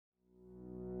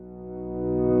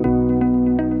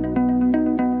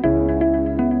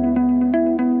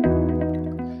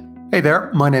Hey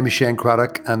there, my name is Shane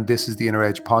Craddock, and this is the Inner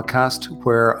Edge podcast,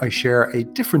 where I share a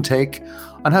different take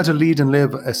on how to lead and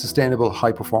live a sustainable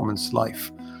high-performance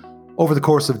life. Over the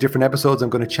course of different episodes, I'm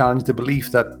going to challenge the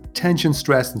belief that tension,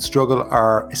 stress, and struggle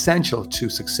are essential to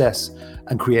success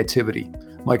and creativity.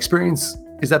 My experience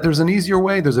is that there's an easier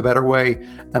way, there's a better way,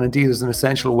 and indeed there's an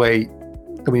essential way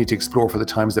that we need to explore for the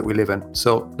times that we live in.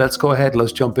 So let's go ahead,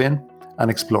 let's jump in and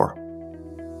explore.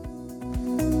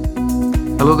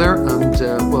 Hello there,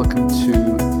 and welcome to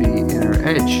the Inner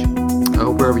Edge. I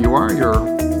hope wherever you are, you're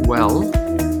well,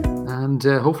 and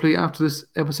hopefully after this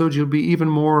episode, you'll be even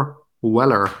more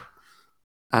weller.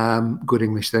 Good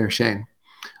English there, Shane.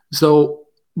 So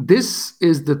this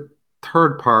is the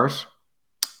third part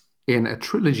in a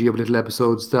trilogy of little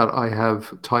episodes that I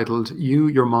have titled You,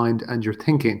 Your Mind, and Your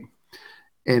Thinking.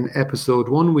 In episode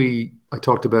 1, I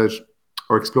talked about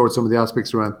or explored some of the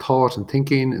aspects around thought and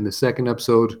thinking. In the second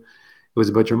episode, it was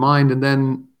about your mind. And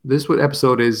then this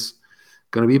episode is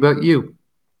going to be about you,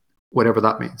 whatever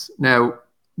that means. Now,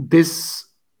 this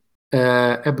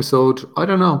episode, I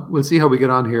don't know. We'll see how we get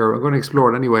on here. I'm going to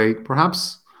explore it anyway.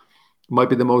 Perhaps it might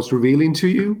be the most revealing to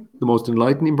you, the most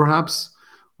enlightening perhaps,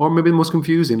 or maybe the most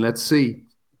confusing. Let's see.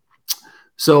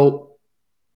 So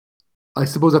I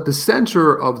suppose at the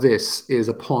center of this is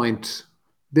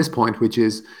this point, which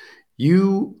is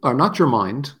you are not your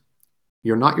mind.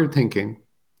 You're not your thinking.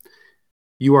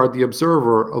 You are the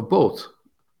observer of both.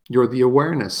 You're the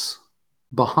awareness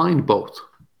behind both.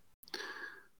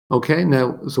 Okay,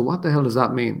 now, so what the hell does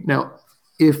that mean? Now,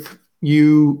 if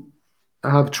you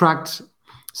have tracked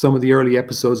some of the early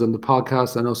episodes on the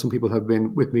podcast, I know some people have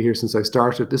been with me here since I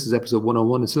started. This is episode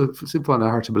 101. It's still kind of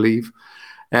hard to believe.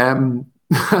 When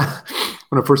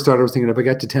I first started, I was thinking if I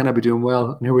get to 10, I'd be doing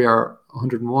well. And here we are,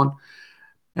 101.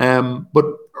 But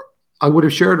I would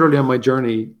have shared early on my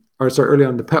journey, early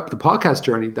on the podcast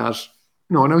journey, that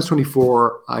when I was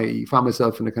 24, I found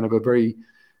myself in a kind of a very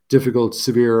difficult,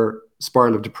 severe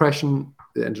spiral of depression.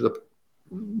 It ended up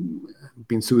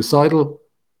being suicidal.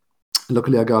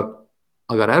 Luckily, I got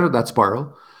out of that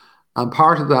spiral, and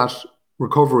part of that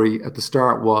recovery at the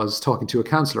start was talking to a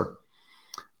counselor.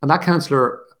 And that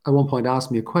counselor at one point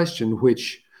asked me a question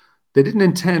which they didn't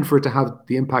intend for it to have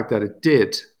the impact that it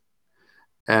did.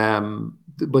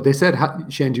 But they said,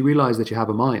 Shane, do you realize that you have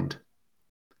a mind?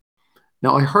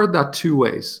 Now, I heard that two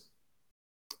ways.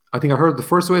 I think I heard the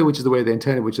first way, which is the way they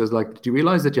intended, which is like, do you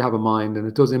realize that you have a mind and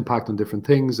it does impact on different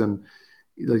things? And,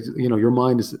 your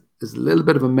mind is a little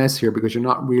bit of a mess here because you're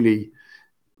not really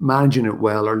managing it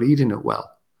well or leading it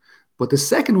well. But the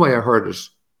second way I heard it,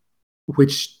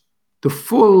 which the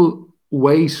full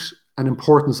weight and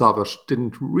importance of it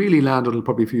didn't really land until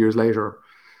probably a few years later,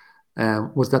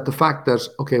 was that the fact that,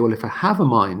 okay, well, if I have a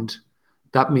mind,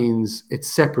 that means it's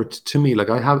separate to me. Like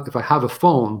if I have a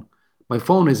phone, my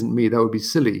phone isn't me. That would be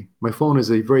silly. My phone is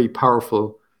a very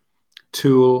powerful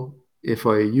tool if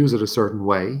I use it a certain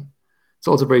way. It's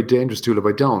also a very dangerous tool if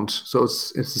I don't. So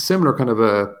it's a similar kind of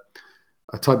a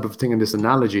type of thing in this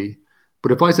analogy.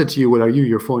 But if I said to you, well, are you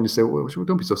your phone? You say, well,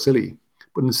 don't be so silly.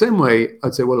 But in the same way,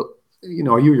 I'd say, well,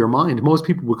 are you your mind? Most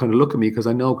people would kind of look at me because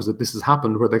this has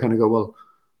happened, where they kind of go, well,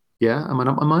 yeah, am I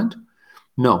not my mind?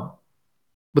 No.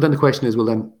 But then the question is, well,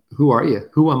 then who are you?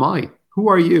 Who am I? Who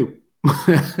are you?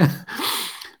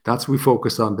 That's what we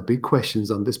focus on, the big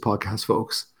questions on this podcast,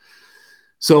 folks.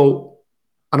 So,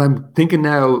 and I'm thinking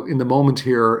now in the moment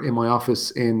here in my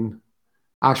office in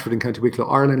Ashford in County Wicklow,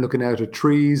 Ireland, looking out at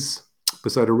trees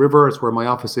beside a river. It's where my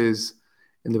office is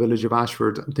in the village of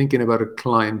Ashford. I'm thinking about a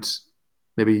client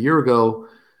maybe a year ago,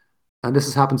 and this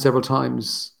has happened several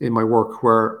times in my work,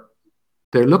 where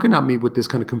they're looking at me with this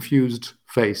kind of confused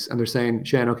face and they're saying,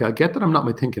 Shane, okay, I get that I'm not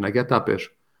my thinking. I get that bit.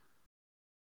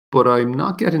 But I'm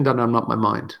not getting that I'm not my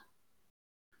mind.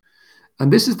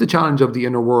 And this is the challenge of the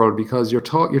inner world, because you're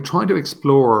trying to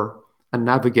explore and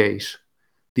navigate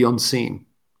the unseen.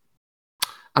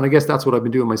 And I guess that's what I've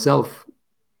been doing myself,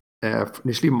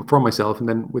 initially for myself, and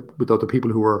then with other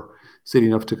people who were silly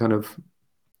enough to kind of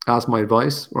ask my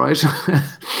advice, right?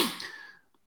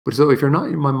 But so if you're not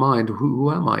in my mind, who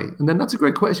am I? And then that's a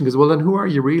great question, because, well, then who are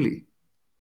you really?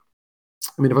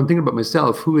 I mean, if I'm thinking about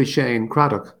myself, who is Shane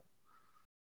Craddock?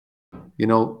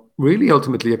 Really,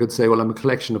 ultimately, I could say, well, I'm a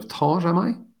collection of thought, am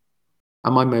I?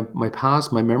 Am I my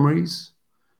past, my memories,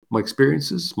 my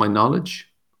experiences, my knowledge?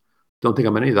 Don't think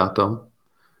I'm any of that, though.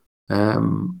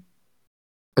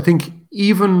 I think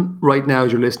even right now,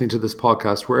 as you're listening to this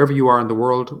podcast, wherever you are in the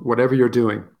world, whatever you're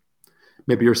doing,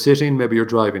 maybe you're sitting, maybe you're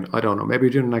driving, I don't know, maybe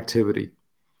you're doing an activity.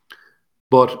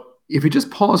 But if you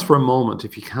just pause for a moment,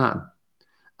 if you can,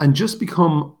 and just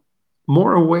become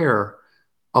more aware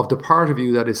of the part of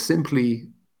you that is simply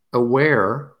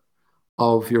aware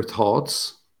of your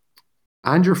thoughts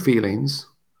and your feelings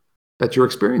that you're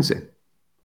experiencing.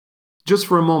 Just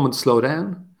for a moment, slow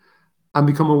down and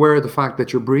become aware of the fact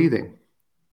that you're breathing.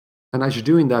 And as you're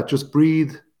doing that, just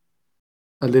breathe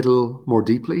a little more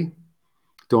deeply.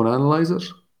 Don't analyze it.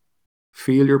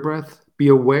 Feel your breath. Be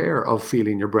aware of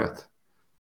feeling your breath.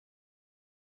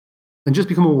 And just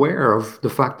become aware of the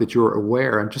fact that you're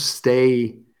aware and just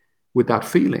stay with that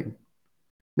feeling.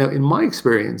 Now, in my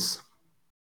experience,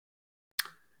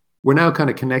 we're now kind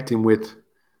of connecting with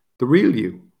the real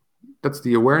you. That's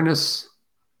the awareness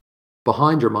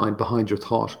behind your mind, behind your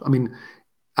thought. I mean,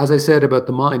 as I said about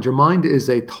the mind, your mind is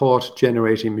a thought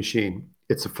generating machine.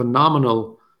 It's a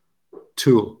phenomenal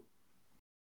tool.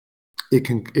 It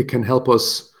can help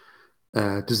us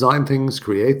design things,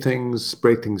 create things,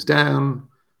 break things down.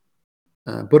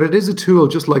 But it is a tool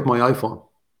just like my iPhone.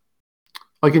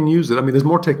 I can use it. I mean, there's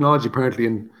more technology apparently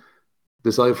in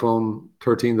this iPhone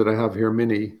 13 that I have here,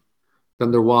 mini,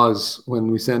 than there was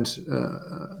when we sent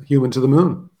a human to the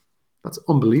moon. That's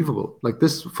unbelievable. Like,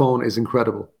 this phone is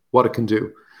incredible, what it can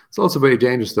do. It's also very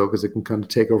dangerous, though, because it can kind of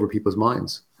take over people's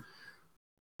minds.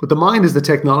 But the mind is the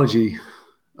technology,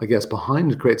 I guess,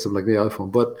 behind it creates something like the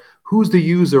iPhone. But who's the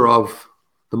user of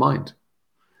the mind?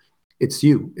 It's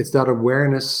you. It's that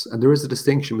awareness. And there is a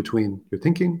distinction between your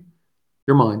thinking,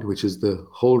 your mind, which is the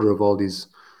holder of all these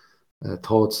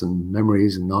thoughts and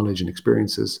memories and knowledge and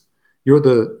experiences. You're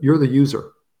the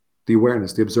user, the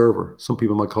awareness, the observer. Some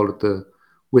people might call it the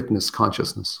witness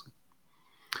consciousness.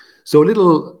 So a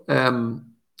little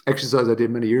exercise I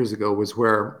did many years ago was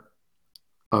where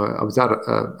I was at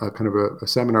a kind of a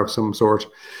seminar of some sort,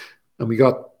 and we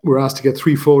were asked to get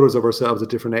 3 photos of ourselves at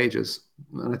different ages.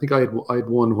 And I think I had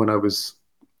one when I was,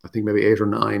 I think maybe 8 or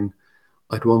 9.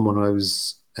 I had one when I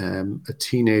was a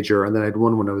teenager, and then I had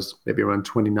one when I was maybe around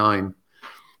 29,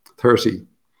 30.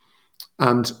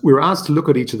 And we were asked to look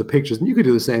at each of the pictures, and you could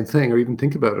do the same thing or even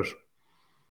think about it.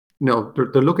 You know,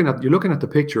 you're looking at the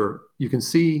picture, you can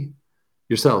see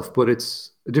yourself, but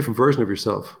it's a different version of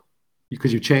yourself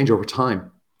because you change over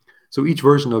time. So each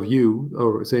version of you,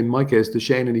 or say in my case, the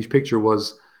Shane in each picture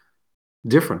was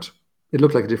different. It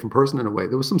looked like a different person in a way.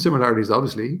 There was some similarities,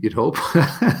 obviously, you'd hope,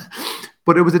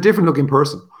 but it was a different looking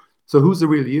person. So who's the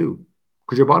real you?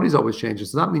 Because your body's always changing.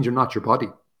 So that means you're not your body.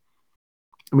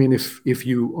 I mean, if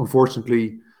you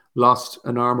unfortunately lost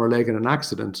an arm or leg in an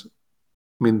accident,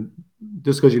 I mean,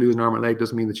 just because you lose an arm or leg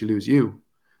doesn't mean that you lose you.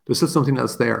 There's still something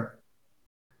else there.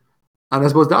 And I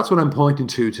suppose that's what I'm pointing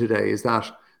to today, is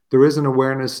that there is an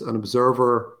awareness, an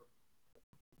observer,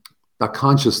 that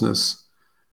consciousness.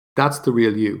 That's the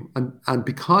real you. And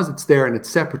because it's there and it's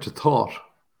separate to thought,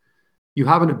 you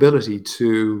have an ability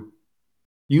to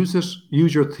use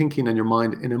your thinking and your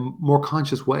mind in a more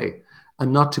conscious way,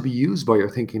 and not to be used by your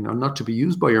thinking or not to be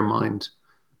used by your mind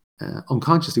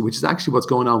unconsciously, which is actually what's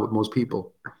going on with most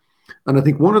people. And I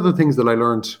think one of the things that I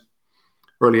learned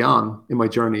early on in my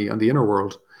journey on the inner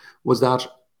world was that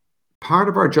part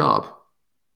of our job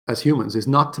as humans is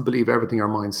not to believe everything our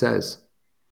mind says.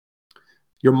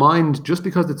 Your mind, just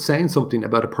because it's saying something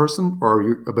about a person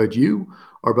or about you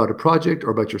or about a project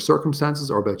or about your circumstances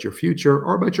or about your future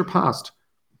or about your past,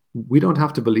 we don't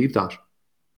have to believe that.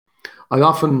 I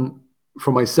often,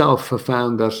 for myself, have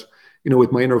found that, you know,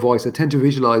 with my inner voice, I tend to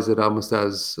visualize it almost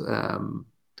as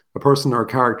a person or a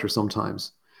character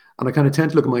sometimes. And I kind of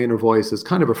tend to look at my inner voice as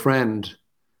kind of a friend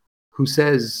who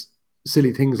says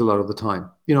silly things a lot of the time.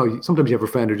 You know, sometimes you have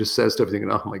a friend who just says stuff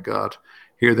thinking, oh my God,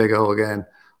 here they go again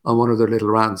on one of their little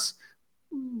rants.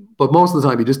 But most of the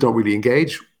time you just don't really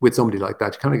engage with somebody like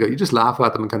that. You just laugh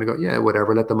at them and kind of go, yeah,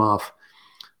 whatever, let them off.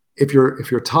 If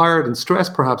you're tired and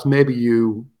stressed, perhaps maybe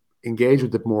you engage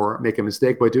with it more, make a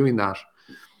mistake by doing that.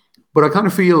 But I kind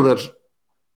of feel that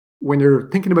when you're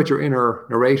thinking about your inner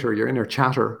narrator, your inner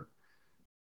chatter,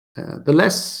 the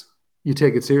less you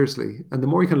take it seriously, and the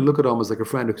more you can look at almost like a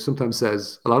friend who sometimes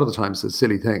says, a lot of the time says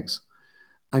silly things,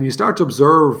 and you start to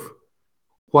observe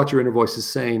what your inner voice is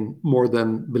saying more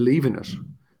than believing it,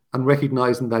 and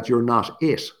recognizing that you're not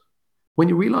it. When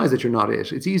you realize that you're not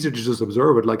it, it's easier to just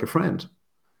observe it like a friend.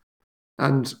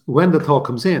 And when the thought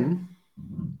comes in,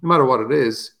 no matter what it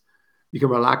is, you can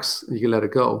relax and you can let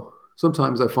it go.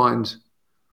 Sometimes I find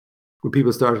with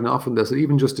people starting off on this, that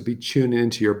even just to be tuning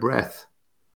into your breath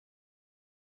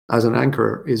as an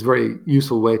anchor is a very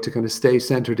useful way to kind of stay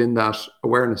centered in that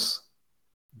awareness,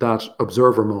 that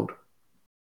observer mode.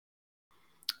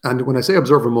 And when I say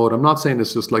observer mode, I'm not saying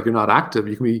it's just like you're not active.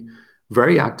 You can be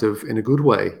very active in a good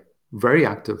way, very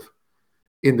active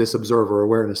in this observer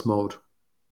awareness mode,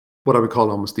 what I would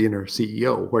call almost the inner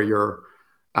CEO, where you're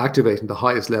activating the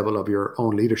highest level of your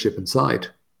own leadership inside.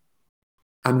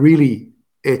 And really,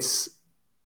 it's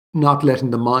not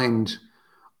letting the mind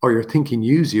or your thinking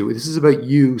use you. This is about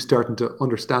you starting to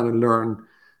understand and learn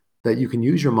that you can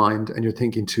use your mind and your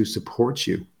thinking to support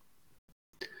you.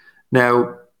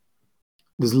 Now,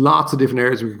 there's lots of different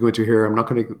areas we could go into here. I'm not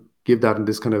going to give that in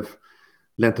this kind of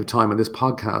length of time on this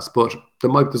podcast, but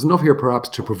there's enough here perhaps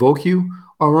to provoke you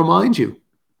or remind you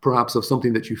perhaps of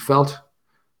something that you felt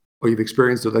or you've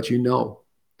experienced or that you know.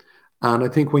 And I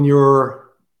think when you're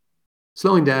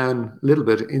slowing down a little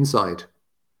bit inside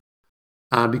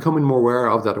and becoming more aware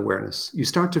of that awareness, you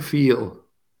start to feel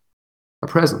a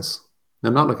presence.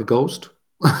 Now, not like a ghost,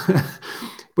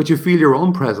 but you feel your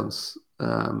own presence.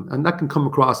 And that can come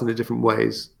across in different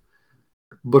ways.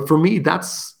 But for me,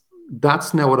 that's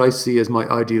now what I see as my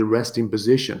ideal resting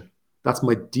position. That's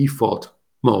my default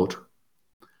mode,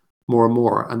 more and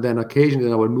more. And then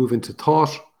occasionally I would move into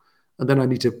thought, and then I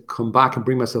need to come back and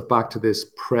bring myself back to this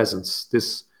presence,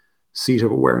 this seat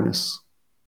of awareness.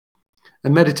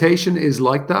 And meditation is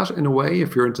like that in a way,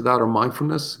 if you're into that, or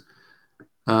mindfulness.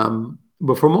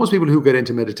 But for most people who get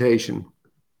into meditation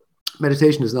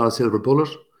is not a silver bullet.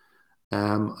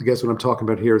 I guess what I'm talking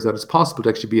about here is that it's possible to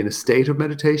actually be in a state of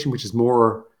meditation, which is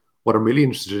more what I'm really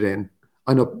interested in.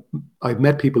 I know I've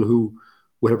met people who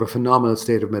would have a phenomenal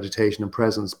state of meditation and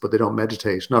presence, but they don't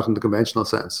meditate, not in the conventional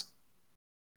sense.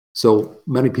 So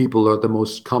many people are the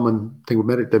most common thing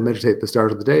they meditate at the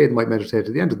start of the day, they might meditate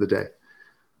at the end of the day.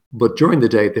 But during the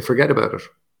day, they forget about it.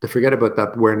 They forget about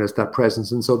that awareness, that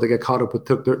presence. And so they get caught up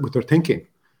with their thinking,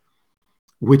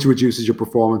 which reduces your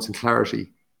performance and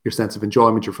clarity, your sense of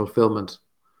enjoyment, your fulfillment,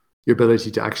 your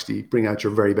ability to actually bring out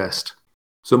your very best.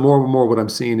 So more and more what I'm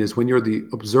seeing is when you're the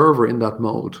observer in that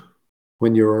mode,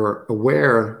 when you're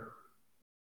aware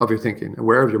of your thinking,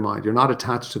 aware of your mind, you're not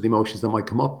attached to the emotions that might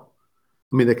come up.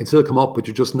 I mean, they can still come up, but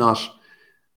you're just not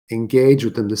engaged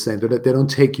with them the same. They don't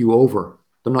take you over.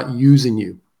 They're not using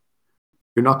you.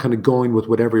 You're not kind of going with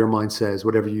whatever your mind says,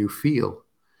 whatever you feel,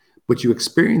 but you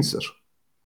experience it.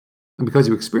 And because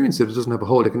you experience it, it doesn't have a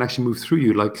hold. It can actually move through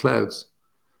you like clouds.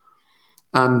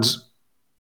 And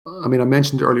I mean, I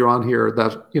mentioned earlier on here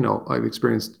that, I've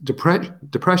experienced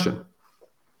depression.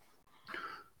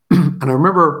 And I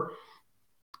remember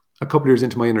a couple of years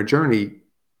into my inner journey,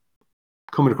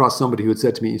 coming across somebody who had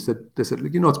said to me, they said,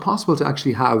 it's possible to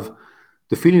actually have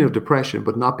the feeling of depression,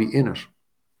 but not be in it.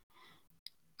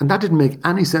 And that didn't make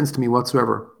any sense to me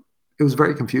whatsoever. It was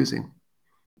very confusing.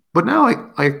 But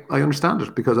now I understand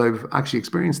it because I've actually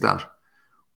experienced that.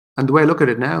 And the way I look at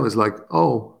it now is like,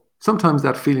 sometimes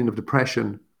that feeling of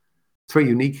depression, it's very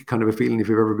unique kind of a feeling if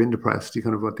you've ever been depressed. I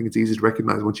think it's easy to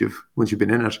recognize once you've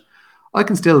been in it. I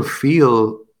can still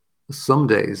feel some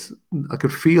days, I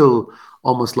could feel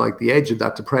almost like the edge of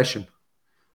that depression.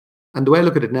 And the way I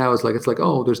look at it now is like,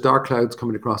 there's dark clouds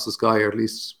coming across the sky, or at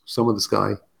least some of the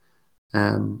sky.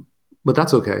 But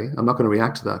that's okay. I'm not going to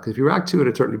react to that, because if you react to it,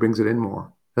 it certainly brings it in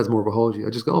more. It has more of a hold you. I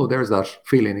just go, there's that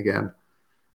feeling again.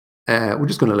 We're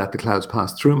just going to let the clouds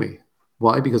pass through me.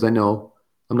 Why? Because I know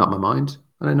I'm not my mind,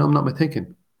 and I know I'm not my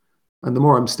thinking. And the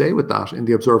more I'm stay with that in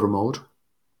the observer mode,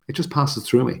 it just passes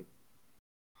through me.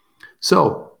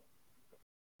 So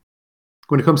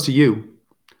when it comes to you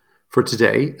for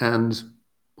today, and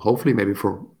hopefully maybe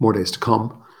for more days to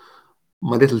come,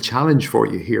 my little challenge for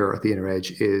you here at the Inner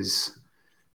Edge is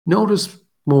notice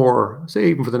more, say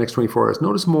even for the next 24 hours,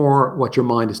 notice more what your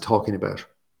mind is talking about.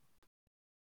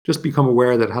 Just become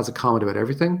aware that it has a comment about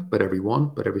everything, about everyone,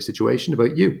 about every situation,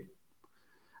 about you.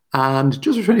 And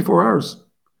just for 24 hours,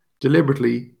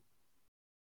 deliberately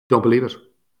don't believe it.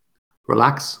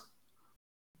 Relax,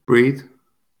 breathe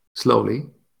slowly,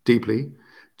 deeply.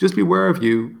 Just be aware of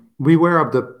you. Be aware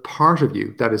of the part of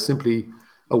you that is simply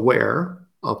aware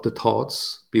of the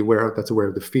thoughts. Be aware that's aware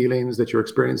of the feelings that you're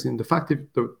experiencing. The fact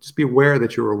that just be aware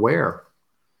that you're aware.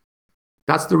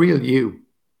 That's the real you.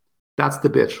 That's the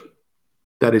bit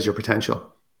that is your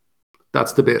potential.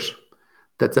 That's the bit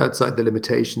that's outside the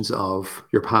limitations of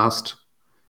your past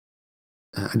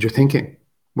and your thinking,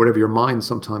 whatever your mind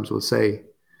sometimes will say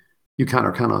you can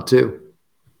or cannot do.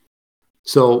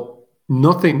 So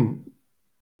nothing,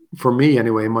 for me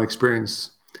anyway, in my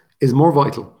experience, is more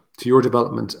vital to your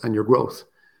development and your growth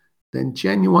than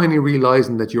genuinely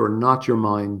realizing that you're not your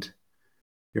mind,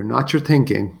 you're not your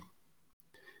thinking,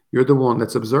 you're the one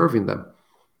that's observing them.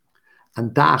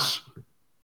 And that,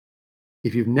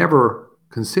 if you've never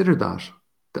considered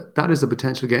that is a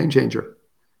potential game changer.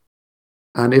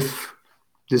 And if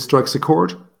this strikes a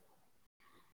chord,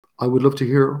 I would love to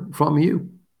hear from you.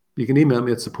 You can email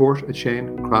me at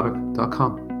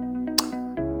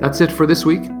support@ShaneCraddock.com. That's it for this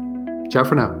week. Ciao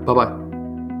for now. Bye-bye.